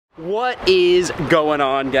What is going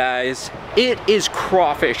on, guys? It is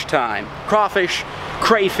crawfish time. Crawfish,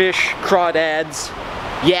 crayfish, crawdads,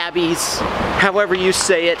 yabbies, however you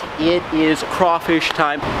say it, it is crawfish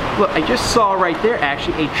time. Look, I just saw right there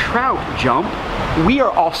actually a trout jump. We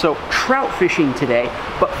are also trout fishing today,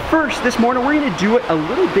 but first this morning we're gonna do it a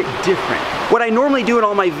little bit different. What I normally do in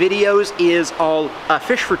all my videos is I'll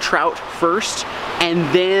fish for trout first, and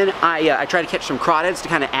then I try to catch some crawdads to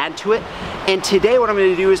kind of add to it. And today what I'm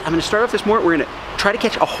gonna do is I'm gonna start off this morning, we're gonna try to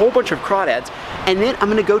catch a whole bunch of crawdads, and then I'm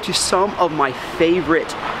gonna go to some of my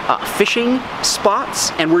favorite fishing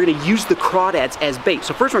spots, and we're gonna use the crawdads as bait.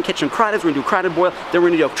 So first we're gonna catch some crawdads, we're gonna do crawdad boil, then we're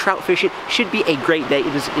gonna do trout fishing. Should be a great day.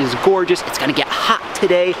 It is gorgeous. It's gonna get hot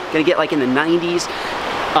today, gonna get like in the 90s.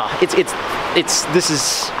 It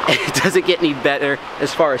doesn't get any better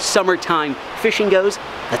as far as summertime fishing goes.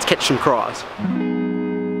 Let's catch some craws.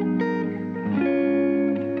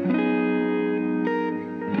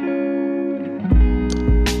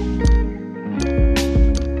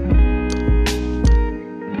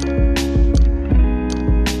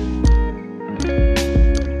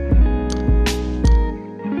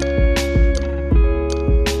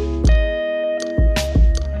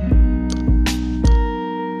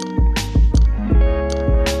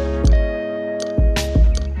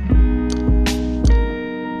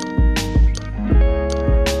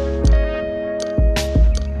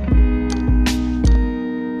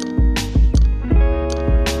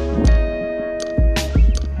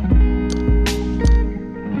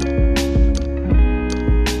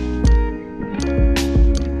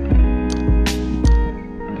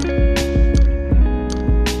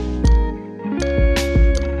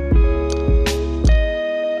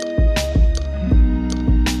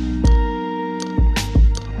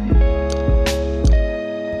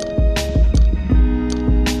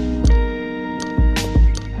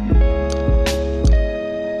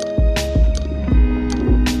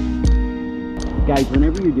 Guys,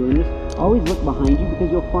 whenever you're doing this, always look behind you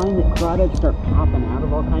because you'll find that crawdads start popping out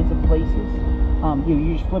of all kinds of places.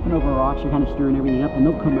 You're just flipping over rocks, you're kind of stirring everything up, and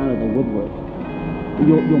they'll come out of the woodwork.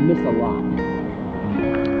 You'll miss a lot.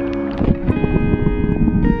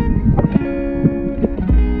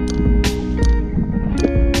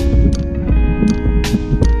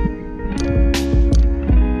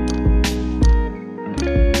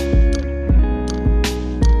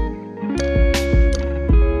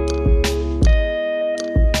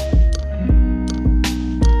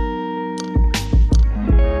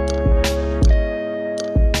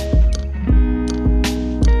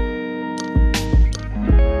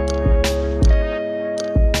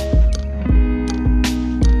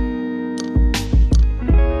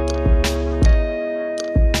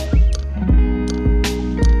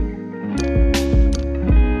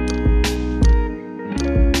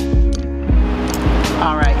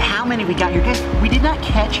 We got here, guys. We did not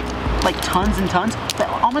catch like tons and tons, but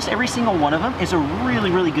almost every single one of them is a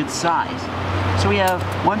really, really good size. So we have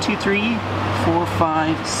 1, 2, 3, 4,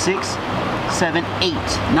 5, 6, 7, 8.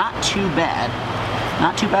 Not too bad.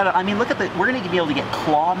 Not too bad. I mean, look at the, we're gonna be able to get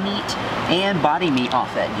claw meat and body meat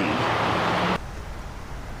off that dude.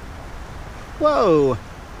 Whoa.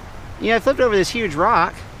 Yeah, I flipped over this huge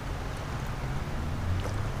rock.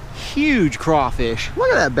 Huge crawfish. Look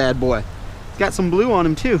at that bad boy. Got some blue on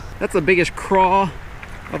him too. That's the biggest craw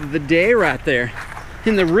of the day right there.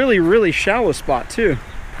 In the really, really shallow spot too.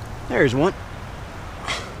 There's one.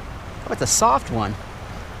 Oh, it's a soft one.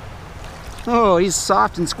 Oh, he's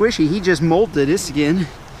soft and squishy. He just molted his skin,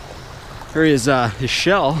 or his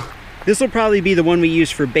shell. This will probably be the one we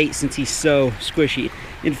use for bait since he's so squishy.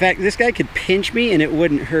 In fact, this guy could pinch me and it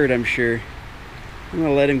wouldn't hurt, I'm sure. I'm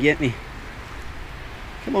gonna let him get me.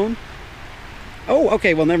 Come on. Oh,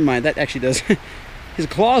 okay, well, never mind. That actually does. His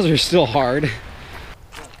claws are still hard.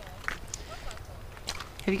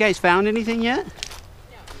 Have you guys found anything yet?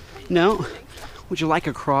 No? Would you like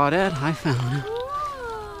a crawdad? I found it.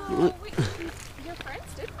 Whoa. Wait, your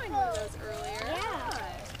friends did find one of those earlier. Yeah.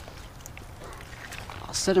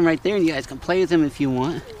 I'll set him right there and you guys can play with him if you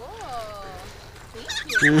want. Whoa.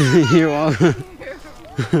 Thank you. You're welcome.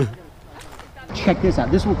 Check this out.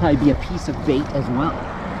 This will probably be a piece of bait as well.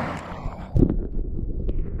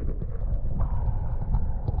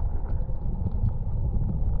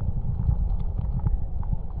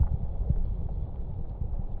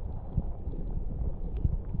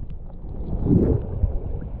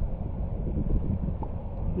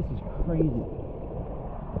 Crazy.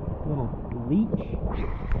 Little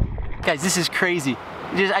leech. Guys, this is crazy.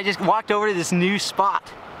 I just walked over to this new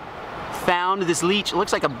spot. Found this leech. It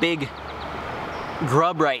looks like a big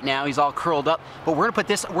grub right now. He's all curled up. But we're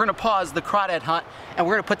gonna pause the crawdad hunt and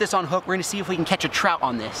we're gonna put this on hook. We're gonna see if we can catch a trout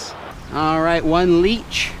on this. All right, one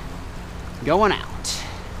leech going out.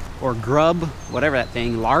 Or grub, whatever that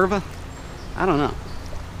thing, larva? I don't know.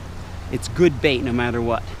 It's good bait no matter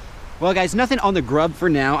what. Well guys, nothing on the grub for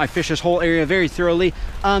now. I fished this whole area very thoroughly.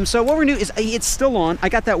 So what we're gonna do is, it's still on. I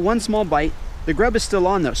got that one small bite. The grub is still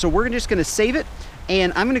on though. So we're just gonna save it,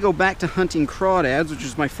 and I'm gonna go back to hunting crawdads, which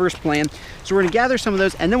is my first plan. So we're gonna gather some of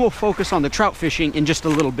those, and then we'll focus on the trout fishing in just a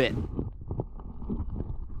little bit.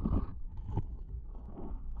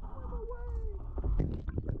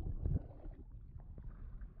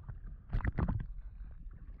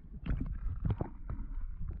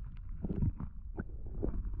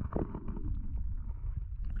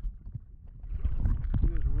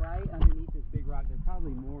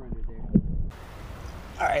 Probably more under there.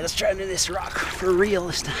 All right, let's try under this rock for real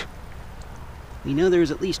this time. We know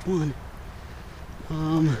there's at least one.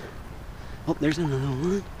 Oh, there's another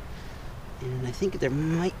one. And I think there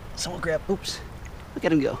might, so we'll grab, oops, look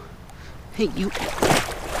at him go. Hey, you.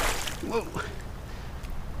 Whoa.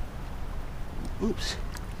 Oops.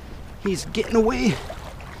 He's getting away.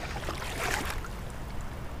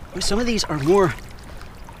 Some of these are more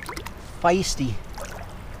feisty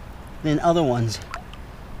than other ones.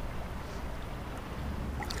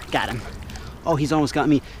 Got him. Oh, he's almost got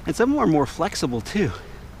me. And some of them are more flexible too.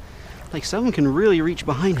 Like some of them can really reach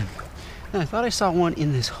behind him. And I thought I saw one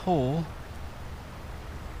in this hole.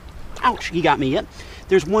 Ouch, he got me. Yep.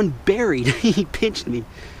 There's one buried. He pinched me.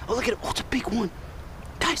 Oh, look at it. Oh, it's a big one.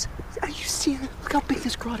 Guys, are you seeing it? Look how big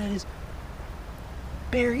this crawdad is.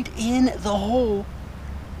 Buried in the hole.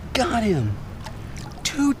 Got him.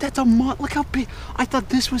 Dude, that's a look how big. I thought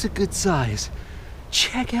this was a good size.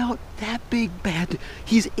 Check out that big bad.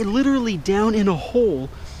 He's literally down in a hole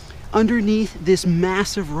underneath this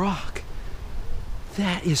massive rock.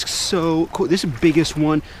 That is so cool. This is the biggest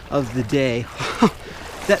one of the day.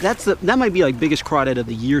 that might be like biggest crawdad of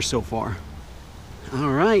the year so far.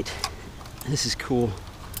 All right, this is cool.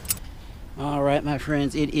 All right, my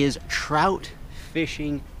friends, it is trout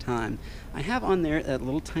fishing time. I have on there that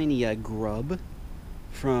little tiny grub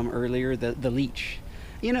from earlier, the leech.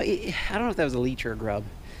 You know, I don't know if that was a leech or a grub.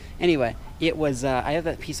 Anyway, it was, I have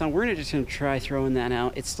that piece on. We're just gonna try throwing that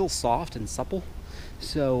out. It's still soft and supple,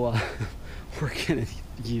 so we're gonna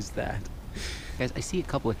use that. Guys, I see a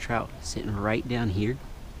couple of trout sitting right down here.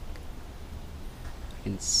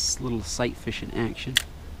 And little sight fishing action.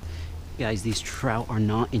 Guys, these trout are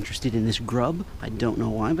not interested in this grub. I don't know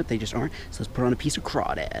why, but they just aren't. So let's put on a piece of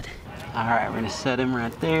crawdad. All right, we're gonna set him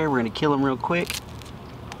right there. We're gonna kill him real quick.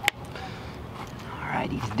 All right,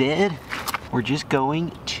 he's dead. We're just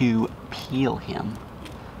going to peel him.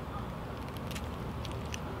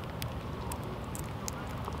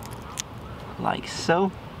 Like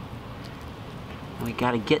so. And we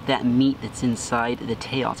gotta get that meat that's inside the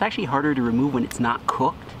tail. It's actually harder to remove when it's not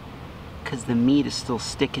cooked because the meat is still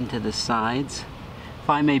sticking to the sides. If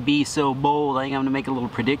I may be so bold, I think I'm gonna make a little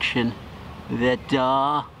prediction that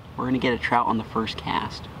we're gonna get a trout on the first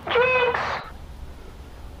cast.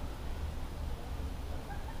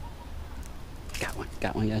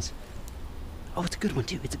 Got one, guys. Oh, it's a good one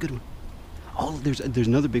too. It's a good one. Oh, there's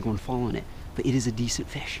another big one following it, but it is a decent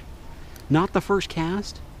fish. Not the first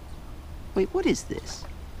cast. Wait, what is this?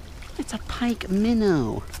 It's a pike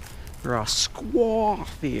minnow or a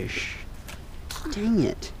squawfish. Dang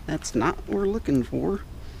it, that's not what we're looking for.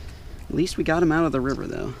 At least we got him out of the river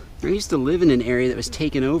though. I used to live in an area that was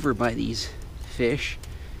taken over by these fish.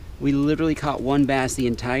 We literally caught one bass the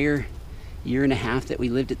entire year and a half that we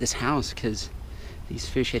lived at this house because these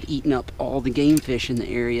fish had eaten up all the game fish in the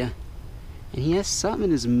area. And he has something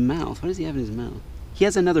in his mouth. What does he have in his mouth? He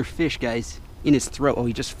has another fish, guys, in his throat. Oh,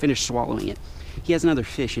 he just finished swallowing it. He has another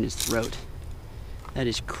fish in his throat. That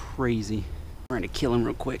is crazy. We're gonna kill him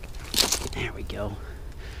real quick. There we go.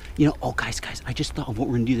 You know, oh guys, I just thought of what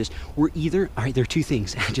we're gonna do this. We're either, all right, there are two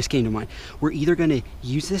things that just came to mind. We're either gonna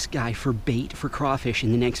use this guy for bait for crawfish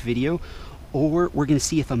in the next video, or we're gonna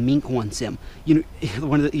see if a mink wants him. You know,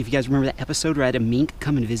 if you guys remember that episode where I had a mink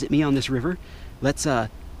come and visit me on this river, let's, yeah,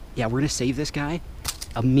 we're gonna save this guy.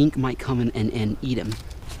 A mink might come and eat him.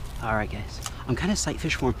 All right, guys, I'm kind of sight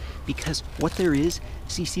fish for him because what there is,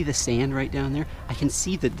 see the sand right down there? I can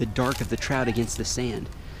see the dark of the trout against the sand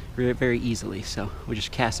very easily. So we'll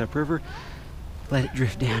just cast upriver, let it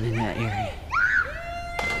drift down in that area.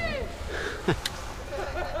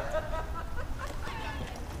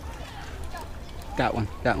 Got one.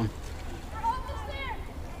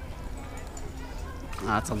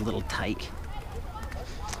 Oh, it's a little tyke.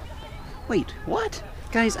 Wait, what?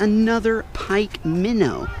 Guys, another pike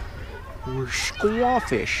minnow. More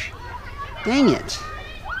squawfish. Dang it.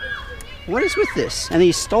 What is with this? And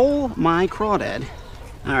he stole my crawdad.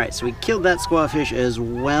 Alright, so we killed that squawfish as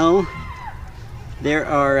well. There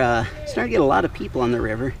are starting to get a lot of people on the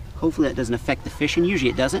river. Hopefully that doesn't affect the fishing.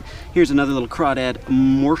 Usually it doesn't. Here's another little crawdad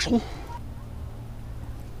morsel.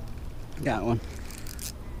 Got one.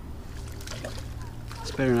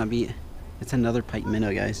 This better not be... It's another pipe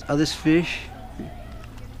minnow, guys. Oh, this fish.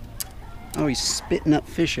 Oh, he's spitting up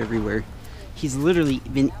fish everywhere. He's literally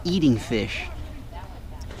been eating fish.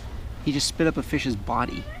 He just spit up a fish's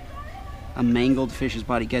body. A mangled fish's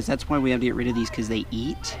body. Guys, that's why we have to get rid of these, because they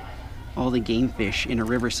eat all the game fish in a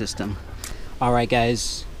river system. Alright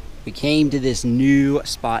guys, we came to this new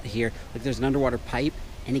spot here. Look, there's an underwater pipe,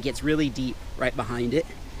 and it gets really deep right behind it.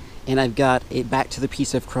 And I've got it back to the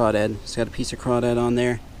piece of crawdad. It's got a piece of crawdad on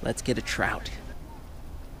there. Let's get a trout.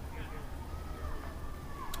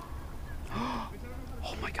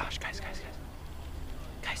 Oh my gosh, guys.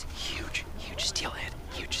 Guys, huge steelhead.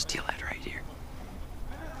 Huge steelhead right here.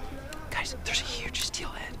 Guys, there's a huge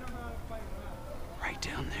steelhead right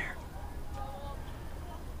down there.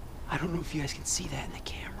 I don't know if you guys can see that in the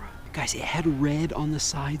camera. Guys, it had red on the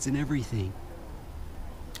sides and everything.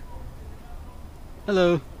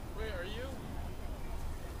 Hello. Wait, are you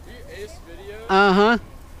Ace Video? Uh-huh.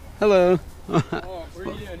 Hello. Oh, what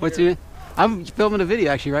are you doing What's here? your name? I'm filming a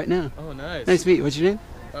video actually right now. Oh, nice. Nice to meet you. What's your name?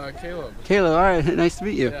 Caleb. Caleb, all right. Nice to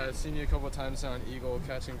meet you. Yeah, I've seen you a couple of times on Eagle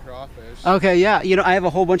catching crawfish. Okay, yeah. You know, I have a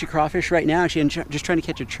whole bunch of crawfish right now. Actually, I'm just trying to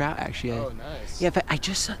catch a trout, actually. Oh, nice. Yeah, but I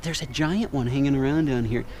just saw there's a giant one hanging around down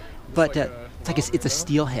here. But it's a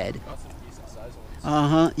steelhead. That's a decent size one.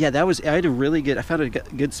 Uh-huh. Yeah, I found a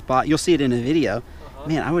good spot. You'll see it in a video.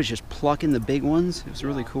 Man, I was just plucking the big ones. It was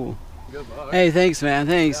really cool. Good luck. Hey, thanks, man.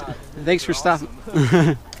 Thanks. Yeah, Thanks for awesome.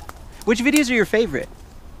 stopping. Which videos are your favorite?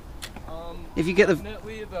 If you get the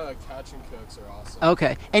Definitely the catch and cooks are awesome.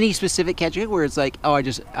 okay, any specific catch it where it's like, oh, I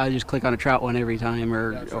just click on a trout one every time,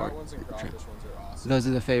 or Yeah, trout ones and crawfish ones are awesome. those are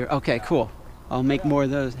the favorite. Okay, cool. I'll make more of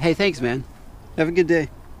those. Hey, thanks, man. Have a good day.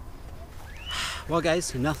 Well,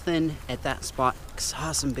 guys, nothing at that spot.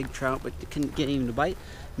 Saw some big trout, but couldn't get even a bite.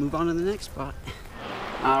 Move on to the next spot.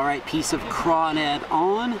 All right, piece of crawdad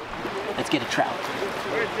on. Let's get a trout.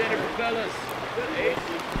 Where's dinner, fellas?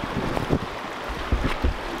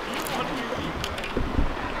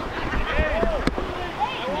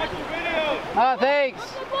 Oh, thanks.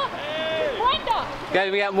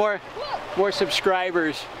 Guys, we got more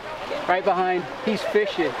subscribers right behind. He's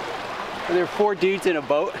fishing. And there are 4 dudes in a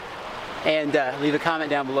boat. And leave a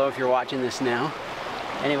comment down below if you're watching this now.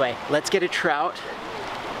 Anyway, let's get a trout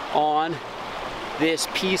on this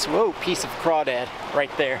piece of crawdad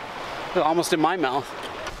right there. Almost in my mouth.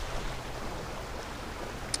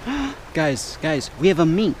 Guys, we have a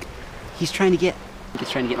mink. He's trying to get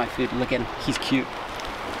my food. Look at him. He's cute.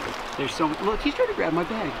 There's so much. Look, he's trying to grab my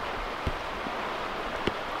bag.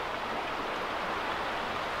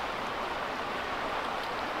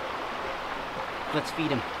 Let's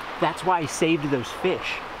feed him. That's why I saved those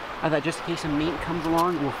fish. I thought just in case a mink comes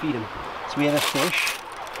along, we'll feed him. So we have a fish.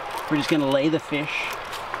 We're just gonna lay the fish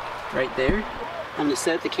right there. I'm gonna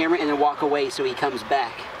set up the camera and then walk away so he comes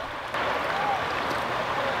back.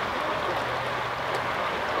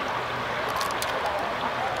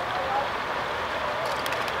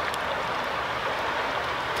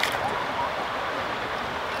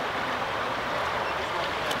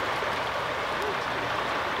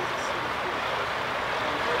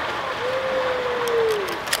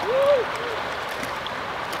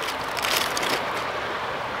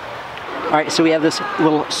 All right, so we have this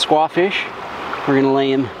little squawfish. We're gonna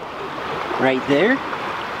lay him right there,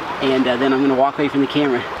 and then I'm gonna walk away from the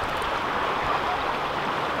camera.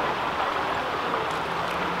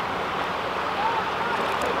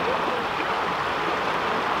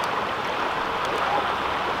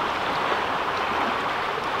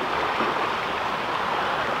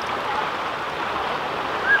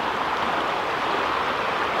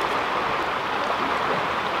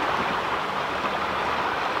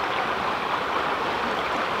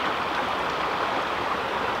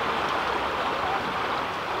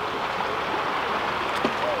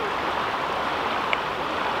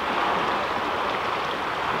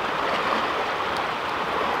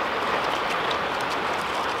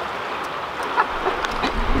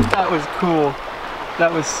 That was cool.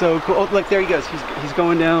 That was so cool. Oh, look, there he goes. He's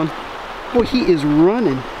going down. Boy, he is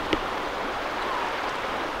running.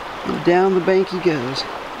 And down the bank he goes.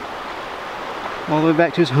 All the way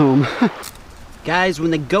back to his home. Guys,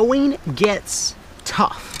 when the going gets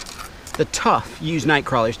tough, the tough use night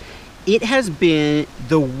crawlers. It has been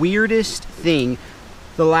the weirdest thing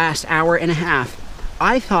the last hour and a half.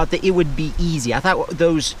 I thought that it would be easy. I thought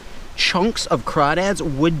those chunks of crawdads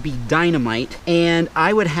would be dynamite, and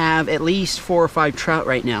I would have at least 4 or 5 trout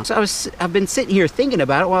right now. So I've been sitting here thinking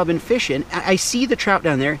about it while I've been fishing. I see the trout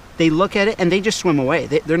down there, they look at it and they just swim away.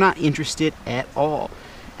 They're not interested at all.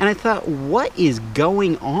 And I thought, what is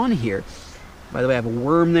going on here? By the way, I have a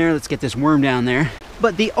worm there. Let's get this worm down there.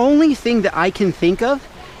 But the only thing that I can think of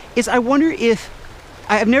is I wonder if,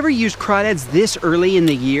 I've never used crawdads this early in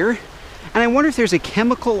the year, and I wonder if there's a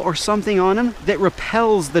chemical or something on them that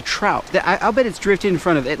repels the trout. I'll bet it's drifted in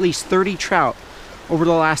front of at least 30 trout over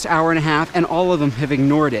the last hour and a half, and all of them have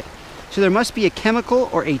ignored it. So there must be a chemical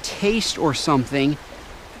or a taste or something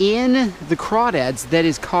in the crawdads that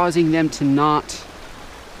is causing them to not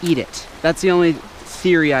eat it. That's the only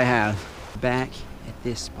theory I have. Back at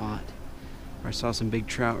this spot where I saw some big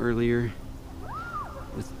trout earlier.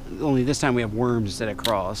 Only this time we have worms instead of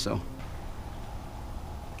craws, so.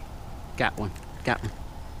 Got one.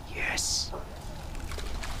 Yes.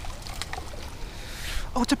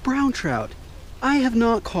 Oh, it's a brown trout. I have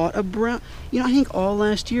not caught a brown, you know, I think all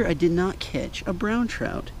last year I did not catch a brown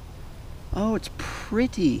trout. Oh, it's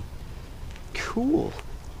pretty cool.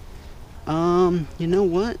 You know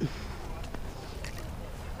what?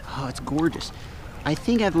 Oh, it's gorgeous. I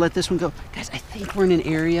think I've let this one go. Guys, I think we're in an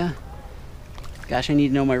area. Gosh, I need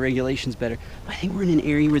to know my regulations better. I think we're in an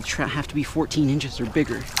area where the trout have to be 14 inches or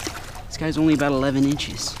bigger. This guy's only about 11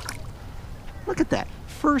 inches. Look at that.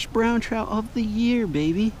 First brown trout of the year,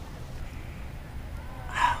 baby.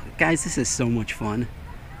 Oh, guys, this is so much fun.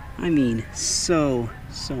 I mean, so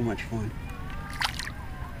much fun.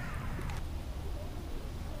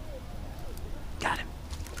 Got him.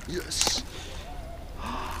 Yes.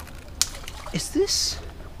 Is this,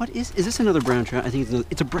 is this another brown trout? I think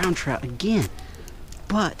it's a brown trout again,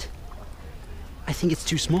 but I think it's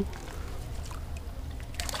too small.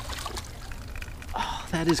 Oh,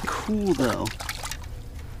 that is cool though.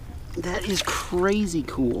 That is crazy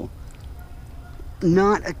cool.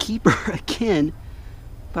 Not a keeper again,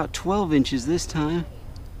 about 12 inches this time,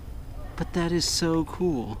 but that is so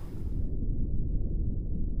cool.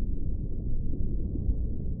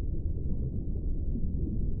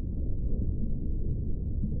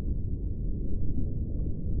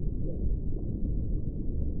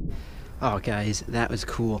 Oh guys, that was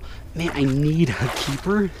cool. Man, I need a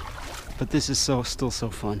keeper, but this is still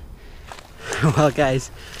so fun. Well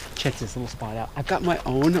guys, check this little spot out. I've got my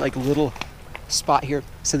own like little spot here.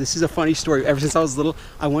 So this is a funny story. Ever since I was little,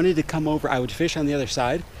 I wanted to come over. I would fish on the other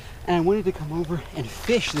side, and I wanted to come over and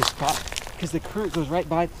fish this spot because the current goes right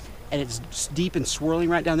by and it's deep and swirling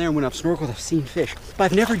right down there. And when I've snorkeled, I've seen fish, but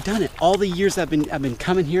I've never done it. All the years I've been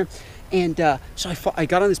coming here, and so I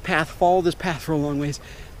got on this path, followed this path for a long ways,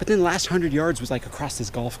 but then the last 100 yards was like across this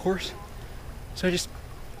golf course. So I just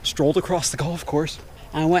strolled across the golf course,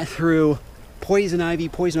 and I went through poison ivy,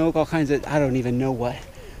 poison oak, all kinds of, I don't even know what,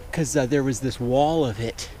 because there was this wall of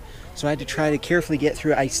it. So I had to try to carefully get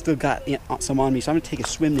through. I still got some on me, so I'm gonna take a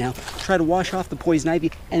swim now, try to wash off the poison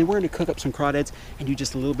ivy, and we're gonna cook up some crawdads and do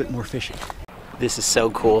just a little bit more fishing. This is so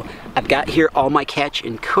cool. I've got here all my catch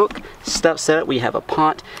and cook stuff set up. We have a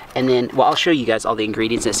pot, and then, well, I'll show you guys all the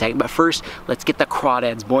ingredients in a second, but first, let's get the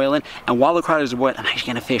crawdads boiling. And while the crawdads are boiling, I'm actually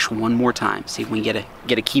gonna fish one more time, see if we can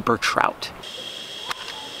get a keeper trout.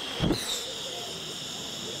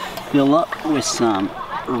 Fill up with some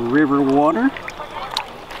river water.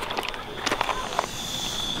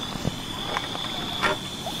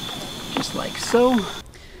 Just like so.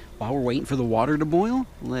 While we're waiting for the water to boil,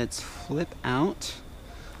 let's flip out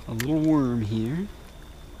a little worm here.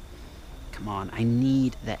 Come on, I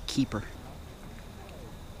need that keeper.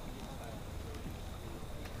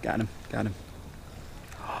 Got him, got him.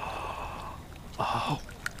 Oh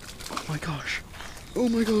my gosh. Oh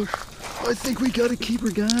my gosh. I think we got a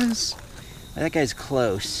keeper, guys. That guy's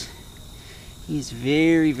close. He's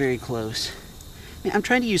very, very close. Man, I'm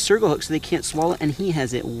trying to use circle hooks so they can't swallow, and he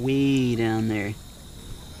has it way down there.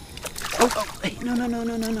 Oh, hey, no.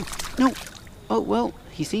 No. Oh, well,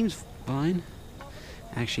 he seems fine.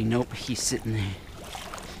 Actually, nope, he's sitting there.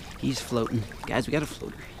 He's floating. Guys, we got a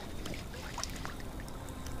floater.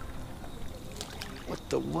 What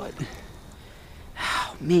the what?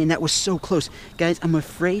 Oh, man, that was so close. Guys, I'm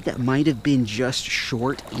afraid that might have been just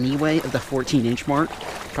short anyway of the 14-inch mark.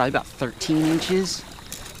 Probably about 13 inches.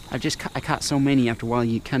 I caught so many after a while,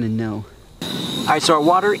 you kind of know. All right, so our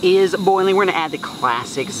water is boiling. We're gonna add the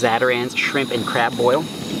classic Zatarain's shrimp and crab boil.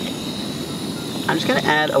 I'm just gonna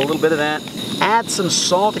add a little bit of that. Add some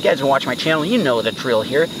salt. If you guys have been watching my channel, you know the drill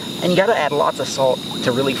here. And you gotta add lots of salt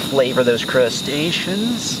to really flavor those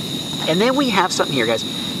crustaceans. And then we have something here, guys.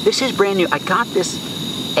 This is brand new. I got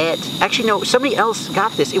this actually no, somebody else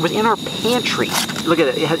got this. It was in our pantry. Look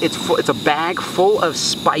at it, it's a bag full of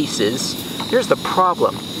spices. Here's the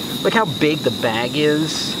problem. Look how big the bag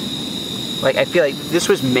is. Like, I feel like this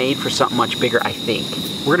was made for something much bigger, I think.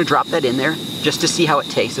 We're gonna drop that in there just to see how it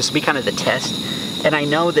tastes. This will be kind of the test. And I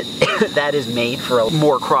know that that is made for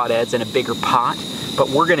more crawdads and a bigger pot, but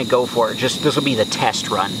we're gonna go for it. Just, this will be the test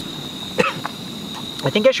run. I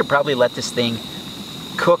think I should probably let this thing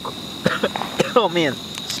cook. Oh man,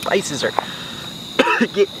 spices are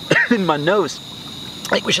getting in my nose.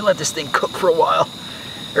 I think we should let this thing cook for a while.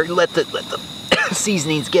 Or let the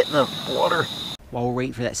seasonings get in the water. While we're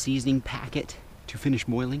waiting for that seasoning packet to finish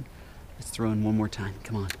boiling, let's throw in one more time.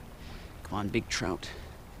 Come on. Come on, big trout.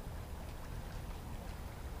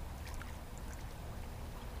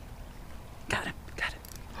 Got it, got it.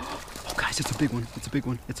 Oh guys, it's a big one. It's a big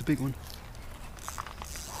one. It's a big one.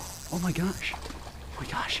 Oh my gosh. Oh my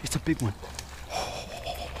gosh, it's a big one. Oh,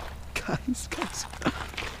 guys.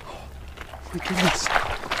 Oh my goodness.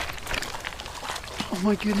 Oh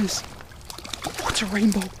my goodness. Oh, it's a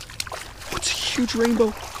rainbow. Oh, it's a huge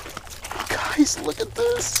rainbow. Guys, look at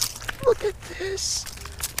this. Look at this.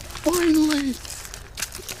 Finally.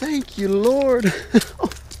 Thank you, Lord.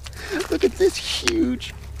 Look at this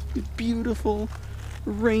huge, beautiful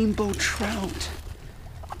rainbow trout.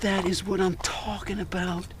 That is what I'm talking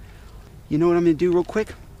about. You know what I'm gonna do real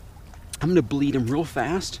quick? I'm gonna bleed him real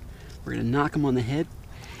fast. We're gonna knock him on the head.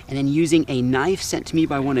 And then using a knife sent to me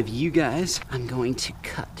by one of you guys, I'm going to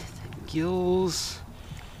cut the gills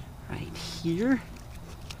right here.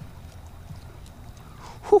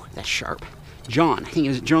 Whew, that's sharp. John, I think it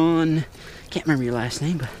was John, can't remember your last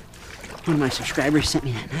name, but one of my subscribers sent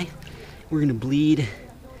me that knife. We're gonna bleed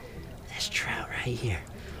this trout right here.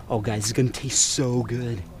 Oh guys, it's gonna taste so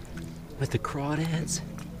good with the crawdads.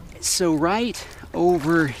 So right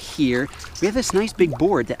over here, we have this nice big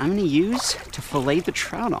board that I'm gonna use to fillet the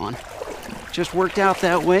trout on. Just worked out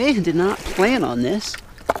that way, did not plan on this,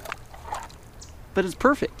 but it's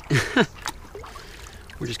perfect.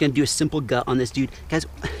 We're just gonna do a simple gut on this dude. Guys,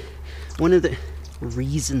 one of the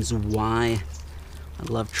reasons why I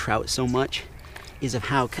love trout so much is of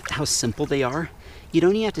how simple they are. You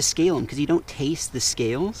don't even have to scale them because you don't taste the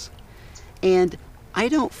scales. And I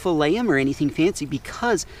don't fillet them or anything fancy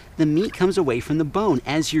because the meat comes away from the bone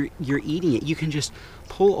as you're eating it. You can just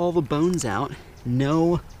pull all the bones out,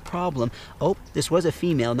 no problem. Oh, this was a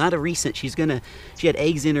female, not a recent. She had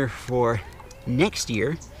eggs in her for next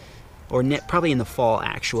year, or probably in the fall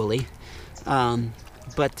actually.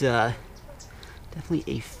 But definitely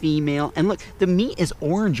a female. And look, the meat is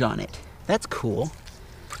orange on it. That's cool.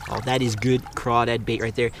 Oh, that is good crawdad bait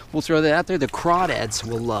right there. We'll throw that out there. The crawdads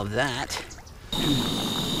will love that.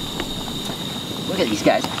 Look at these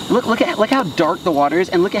guys. Look how dark the water is,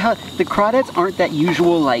 and look at how the crawdads aren't that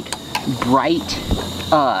usual like bright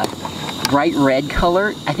red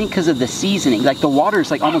color. I think because of the seasoning. Like the water is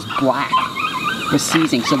like almost black with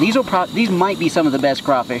seasoning. So these might be some of the best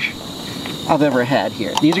crawfish I've ever had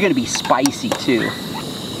here. These are going to be spicy too.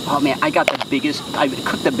 Oh man, I cooked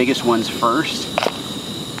the biggest ones first.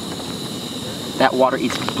 That water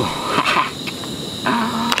is black.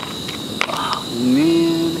 Oh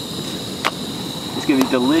man, it's gonna be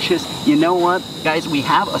delicious. You know what, guys? We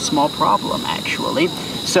have a small problem actually.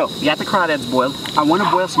 So we got the crawdads boiled. I want to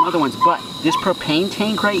boil some other ones, but this propane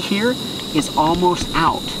tank right here is almost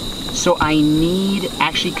out. So I need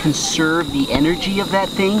actually conserve the energy of that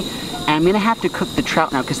thing. And I'm gonna have to cook the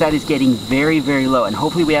trout now because that is getting very, very low. And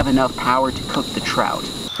hopefully we have enough power to cook the trout.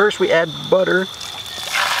 First we add butter,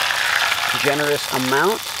 generous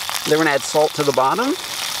amount. Then we're gonna add salt to the bottom.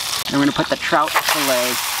 Then we're gonna put the trout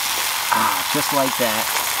fillet, just like that.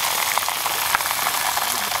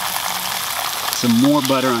 Some more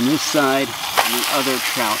butter on this side, and the other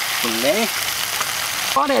trout fillet.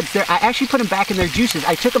 Crawdads there, I actually put them back in their juices.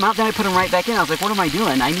 I took them out, then I put them right back in. I was like, what am I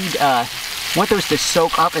doing? I need, want those to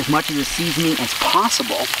soak up as much of the seasoning as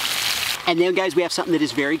possible. And then guys, we have something that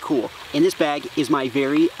is very cool. In this bag is my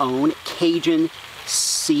very own Cajun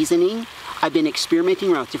seasoning. I've been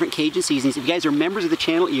experimenting around with different Cajun seasonings. If you guys are members of the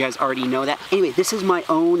channel, you guys already know that. Anyway, this is my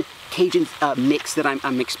own Cajun mix that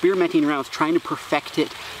I'm experimenting around with, trying to perfect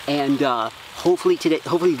it. And hopefully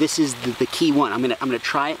this is the key one. I'm gonna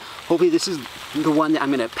try it. Hopefully this is the one that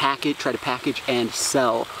I'm gonna try to package and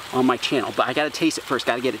sell on my channel. But I gotta taste it first,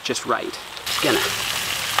 gotta get it just right. Just gonna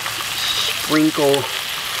sprinkle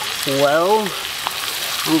well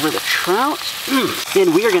over the trout.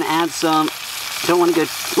 Then we are gonna add some, don't wanna go,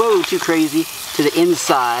 too crazy, to the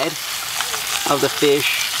inside of the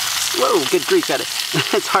fish. Whoa, good grief,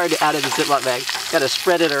 it's hard to out of the Ziploc bag. Gotta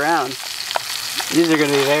spread it around. These are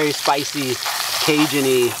gonna be very spicy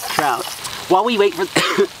Cajun-y trout. While we wait for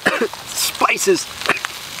spices,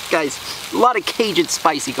 guys, a lot of Cajun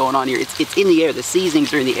spicy going on here. It's in the air. The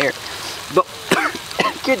seasonings are in the air. But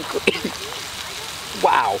good grief.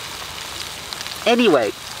 Wow.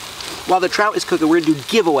 Anyway, while the trout is cooking, we're gonna do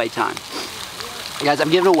giveaway time. Guys, I'm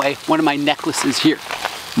giving away one of my necklaces here.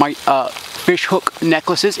 My fish hook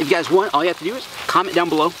necklaces. If you guys want, all you have to do is comment down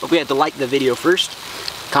below. But we have to like the video first.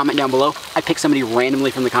 Comment down below. I pick somebody randomly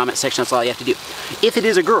from the comment section. That's all you have to do. If it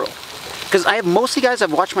is a girl, because I have mostly guys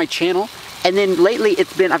I've watched my channel, and then lately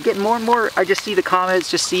it's been, I'm getting more and more, I just see the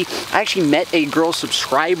comments, I actually met a girl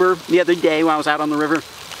subscriber the other day when I was out on the river.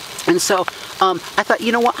 And so I thought,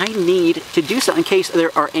 you know what, I need to do something in case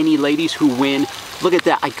there are any ladies who win. Look at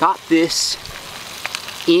that, I got this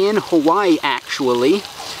in Hawaii actually.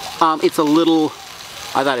 It's a little,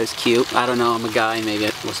 I thought it was cute. I don't know, I'm a guy, maybe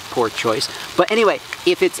it was a poor choice. But anyway,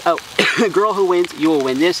 if it's a girl who wins, you will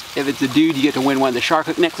win this. If it's a dude, you get to win one of the shark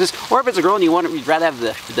hook necklaces. Or if it's a girl and you'd rather have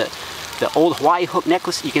the old Hawaii hook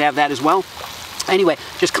necklace, you can have that as well. Anyway,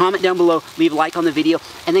 just comment down below, leave a like on the video.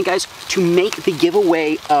 And then guys, to make the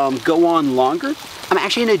giveaway go on longer, I'm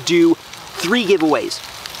actually gonna do 3 giveaways.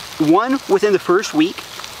 One within the first week,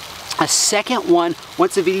 a second one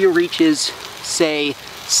once the video reaches, say,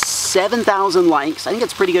 7,000 likes. I think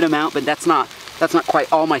that's a pretty good amount, but that's not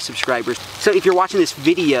quite all my subscribers. So if you're watching this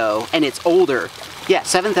video and it's older, yeah,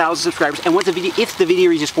 7,000 subscribers. And once if the video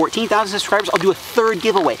reaches 14,000 subscribers, I'll do a 3rd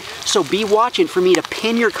giveaway. So be watching for me to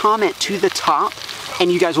pin your comment to the top, and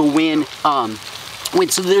you guys will win.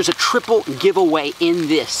 So there's a triple giveaway in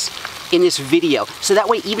this video. So that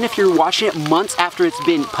way, even if you're watching it months after it's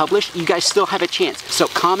been published, you guys still have a chance. So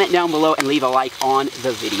comment down below and leave a like on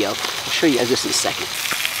the video. I'll show you guys this in a second.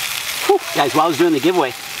 Whew. Guys, while I was doing the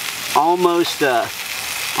giveaway, almost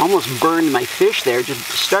burned my fish there. Just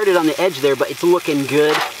started on the edge there, but it's looking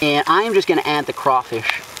good. And I am just gonna add the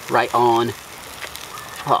crawfish right on.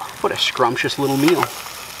 Oh, what a scrumptious little meal.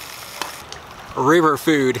 River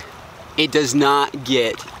food. It does not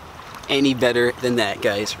get any better than that,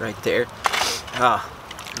 guys, right there.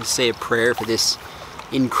 Let's say a prayer for this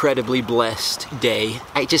incredibly blessed day.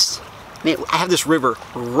 I have this river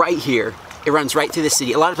right here. It runs right through the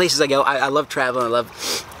city. A lot of places I go, I love traveling, I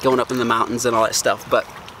love going up in the mountains and all that stuff, but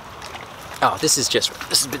oh, this has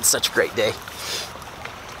been such a great day.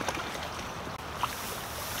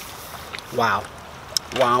 Wow.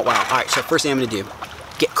 Wow, wow. All right, so first thing I'm gonna do,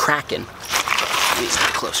 get cracking. Let me step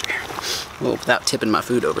closer here. Well, without tipping my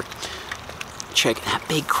food over. Check that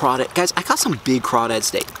big crawdad. Guys, I got some big crawdads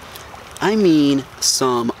today. I mean,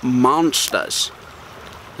 some monsters.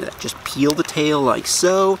 Just peel the tail like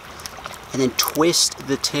so, and then twist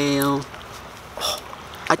the tail. Oh,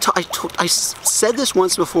 I said this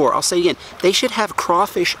once before, I'll say it again. They should have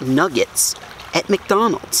crawfish nuggets at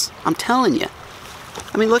McDonald's. I'm telling you.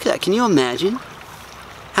 I mean, look at that. Can you imagine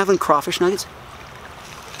having crawfish nuggets?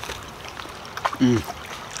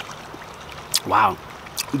 Wow.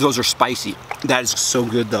 Those are spicy. That is so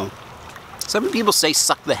good, though. Some people say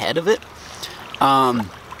suck the head of it. I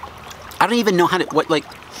don't even know how to, like,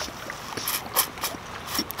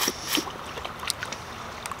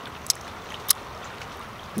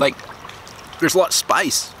 there's a lot of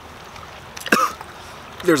spice.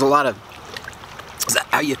 There's a lot of, is that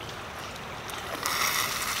how you,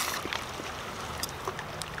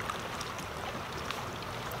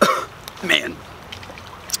 man,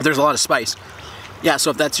 there's a lot of spice. Yeah,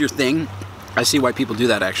 so if that's your thing, I see why people do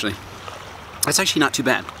that, actually. That's actually not too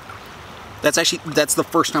bad. That's the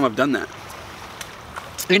first time I've done that.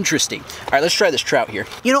 Interesting. All right, let's try this trout here.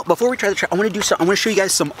 You know, before we try the trout, I want to do something. I want to show you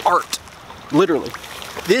guys some art, literally.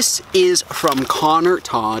 This is from Connor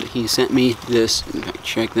Todd. He sent me this.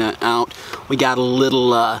 Check that out. We got a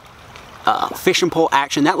little fishing pole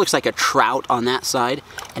action. That looks like a trout on that side.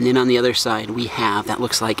 And then on the other side, we have, that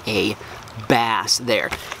looks like a bass there.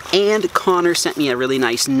 And Connor sent me a really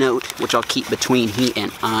nice note, which I'll keep between he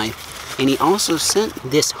and I. And he also sent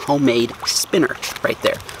this homemade spinner right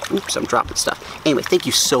there. Oops, I'm dropping stuff. Anyway, thank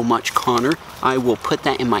you so much, Connor. I will put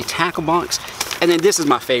that in my tackle box. And then this is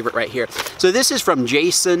my favorite right here. So this is from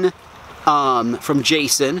Jason.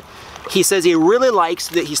 He says he really likes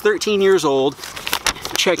that. He's 13 years old.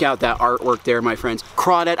 Check out that artwork there, my friends.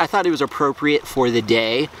 Crawdad, I thought it was appropriate for the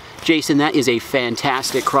day. Jason, that is a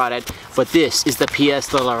fantastic crawdad. But this is the pièce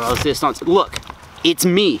de la résistance. Look, it's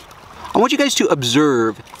me. I want you guys to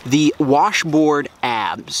observe the washboard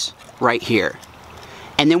abs right here.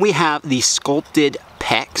 And then we have the sculpted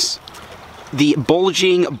pecs, the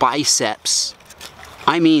bulging biceps.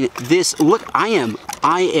 I mean, this, look, I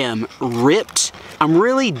am ripped. I'm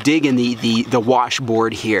really digging the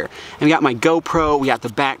washboard here. And we got my GoPro, we got the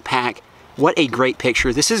backpack. What a great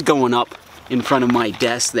picture. This is going up in front of my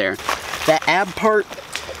desk there. That ab part,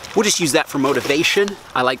 we'll just use that for motivation.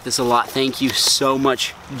 I like this a lot. Thank you so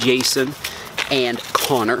much, Jason and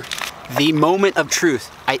Connor. The moment of truth.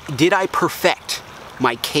 Did I perfect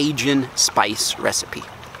my Cajun spice recipe?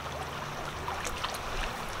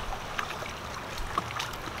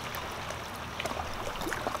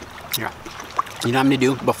 Yeah. You know what I'm gonna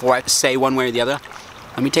do before I say one way or the other?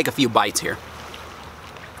 Let me take a few bites here.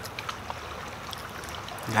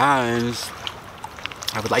 Guys,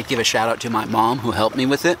 I would like to give a shout out to my mom who helped me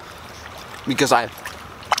with it, because I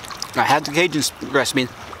had the Cajun recipe and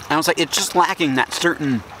I was like, it's just lacking that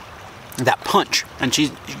punch, and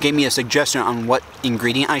she gave me a suggestion on what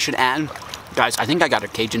ingredient I should add. Guys, I think I got a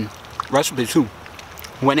Cajun recipe too.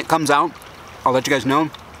 When it comes out, I'll let you guys know.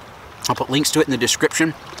 I'll put links to it in the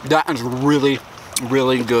description. That is really,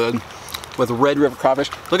 really good with red river crawfish.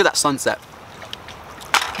 Look at that sunset.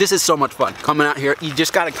 This is so much fun. Coming out here, you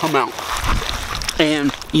just gotta come out.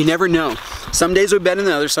 And you never know. Some days will be better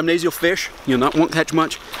than others. Some days you'll fish, won't catch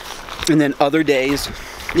much. And then other days,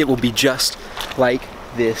 it will be just like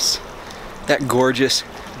this. That gorgeous,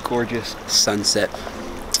 gorgeous sunset.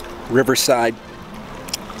 Riverside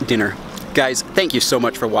dinner. Guys, thank you so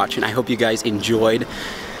much for watching. I hope you guys enjoyed.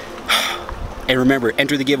 And remember,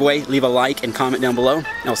 enter the giveaway, leave a like and comment down below.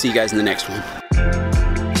 I'll see you guys in the next one.